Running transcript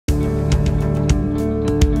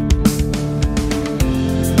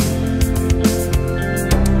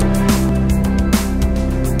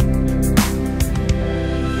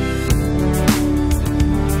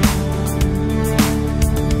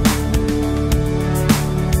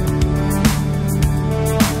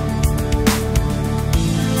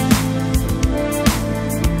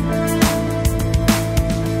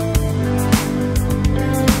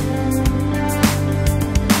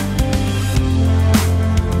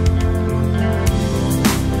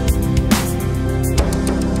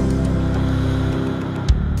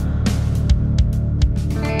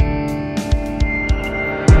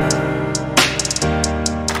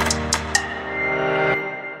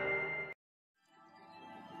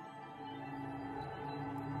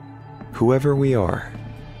Whoever we are,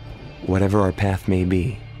 whatever our path may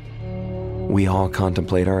be, we all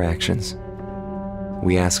contemplate our actions.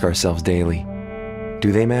 We ask ourselves daily,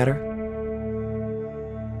 do they matter?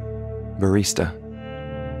 Barista,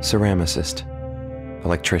 ceramicist,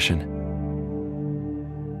 electrician.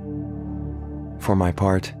 For my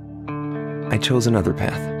part, I chose another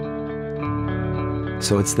path.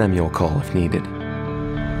 So it's them you'll call if needed.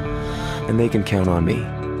 And they can count on me.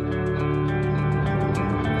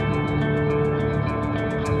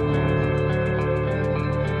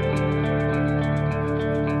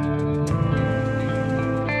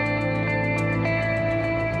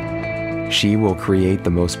 She will create the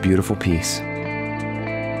most beautiful piece.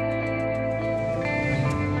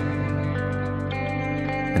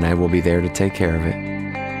 And I will be there to take care of it.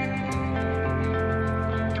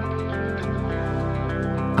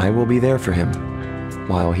 I will be there for him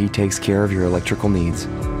while he takes care of your electrical needs.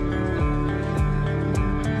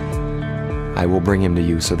 I will bring him to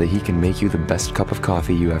you so that he can make you the best cup of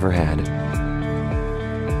coffee you ever had.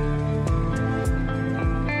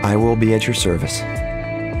 I will be at your service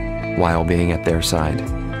while being at their side.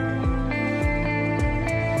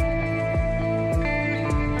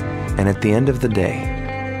 And at the end of the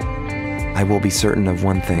day, I will be certain of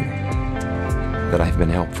one thing, that I've been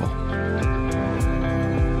helpful.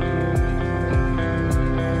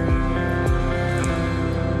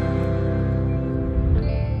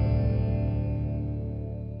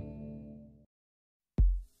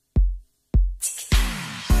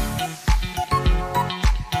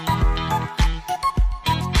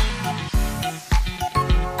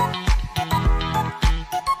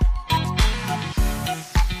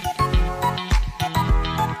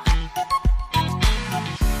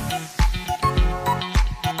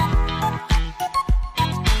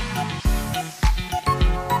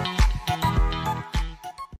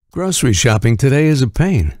 Grocery shopping today is a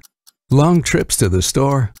pain. Long trips to the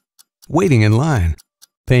store, waiting in line,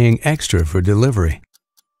 paying extra for delivery.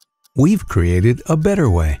 We've created a better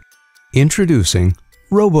way. Introducing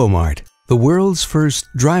RoboMart, the world's first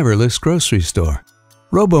driverless grocery store.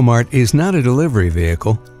 RoboMart is not a delivery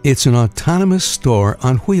vehicle, it's an autonomous store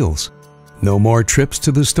on wheels. No more trips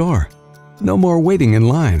to the store. No more waiting in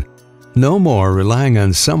line. No more relying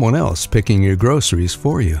on someone else picking your groceries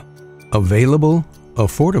for you. Available,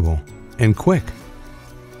 affordable, and quick.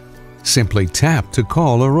 Simply tap to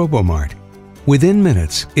call a RoboMart. Within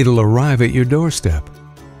minutes, it'll arrive at your doorstep.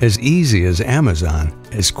 As easy as Amazon,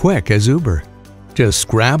 as quick as Uber. Just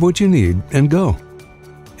grab what you need and go.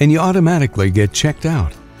 And you automatically get checked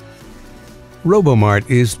out. RoboMart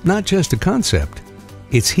is not just a concept.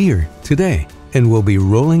 It's here today and will be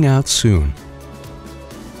rolling out soon.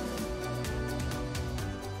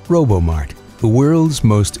 RoboMart, the world's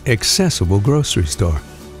most accessible grocery store.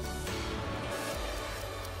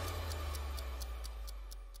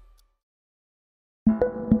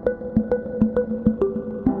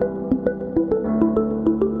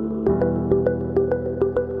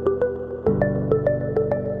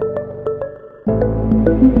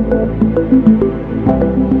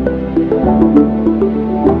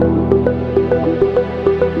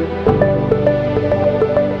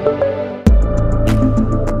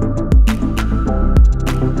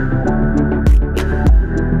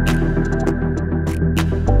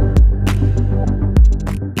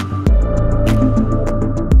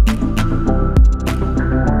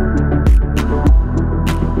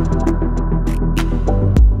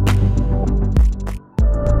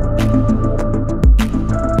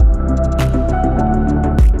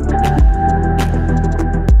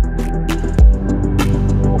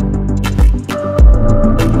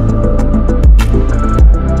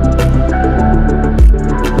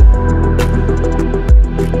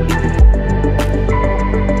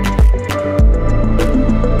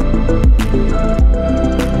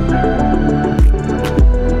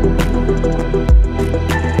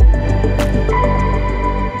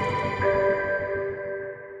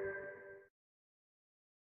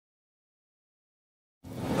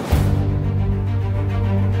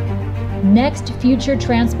 Next Future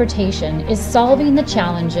Transportation is solving the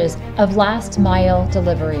challenges of last-mile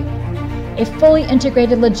delivery. A fully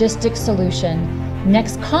integrated logistics solution,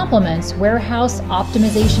 Next complements warehouse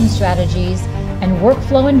optimization strategies and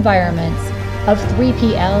workflow environments of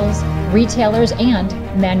 3PLs, retailers, and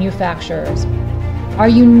manufacturers. Our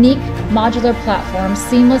unique modular platform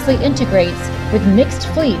seamlessly integrates with mixed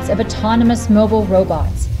fleets of autonomous mobile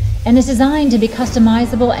robots and is designed to be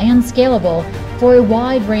customizable and scalable for a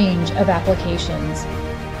wide range of applications.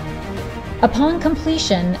 Upon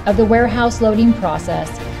completion of the warehouse loading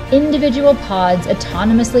process, individual pods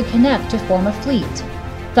autonomously connect to form a fleet.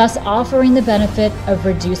 thus offering the benefit of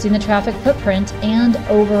reducing the traffic footprint and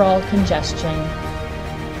overall congestion.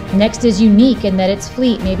 Next is unique in that its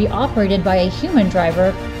fleet may be operated by a human driver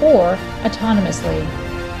or autonomously.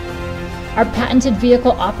 Our patented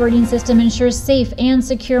vehicle operating system ensures safe and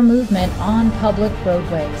secure movement on public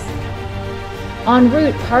roadways. En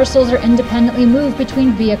route, parcels are independently moved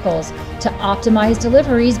between vehicles to optimize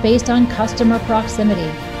deliveries based on customer proximity.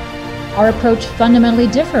 Our approach fundamentally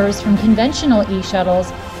differs from conventional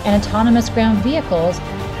e-shuttles and autonomous ground vehicles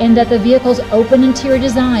in that the vehicle's open interior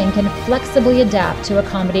design can flexibly adapt to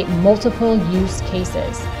accommodate multiple use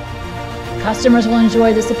cases. Customers will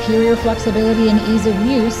enjoy the superior flexibility and ease of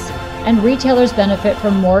use, and retailers benefit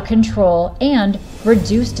from more control and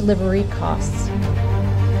reduced delivery costs.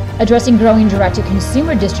 Addressing growing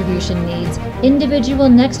direct-to-consumer distribution needs, individual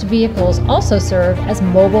Next vehicles also serve as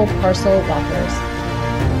mobile parcel lockers.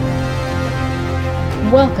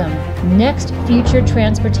 Welcome, Next Future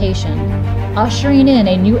Transportation, ushering in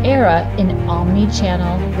a new era in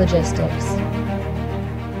omni-channel logistics.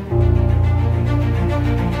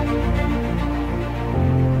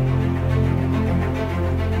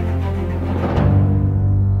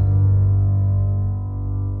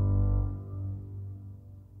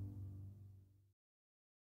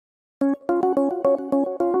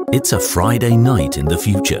 It's a Friday night in the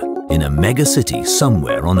future, in a mega city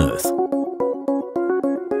somewhere on Earth.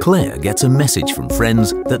 Claire gets a message from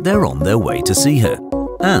friends that they're on their way to see her,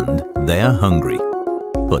 and they are hungry.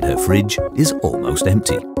 But her fridge is almost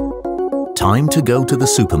empty. Time to go to the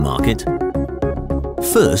supermarket.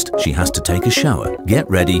 First, she has to take a shower, get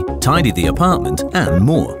ready, tidy the apartment, and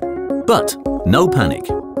more. But no panic.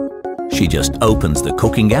 She just opens the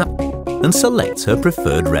cooking app and selects her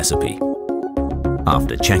preferred recipe.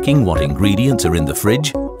 After checking what ingredients are in the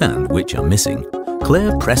fridge and which are missing,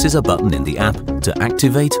 Claire presses a button in the app to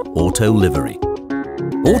activate Auto Livery.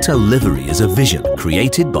 Auto Livery is a vision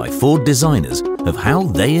created by Ford designers of how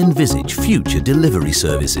they envisage future delivery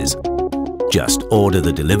services. Just order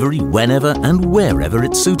the delivery whenever and wherever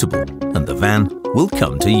it's suitable, and the van will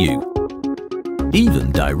come to you.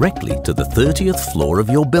 Even directly to the 30th floor of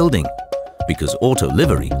your building, because Auto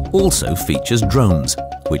Livery also features drones,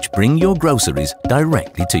 which bring your groceries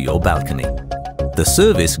directly to your balcony. The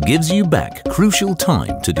service gives you back crucial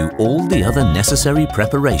time to do all the other necessary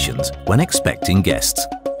preparations when expecting guests.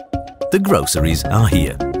 The groceries are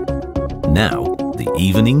here. Now, the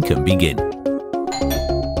evening can begin.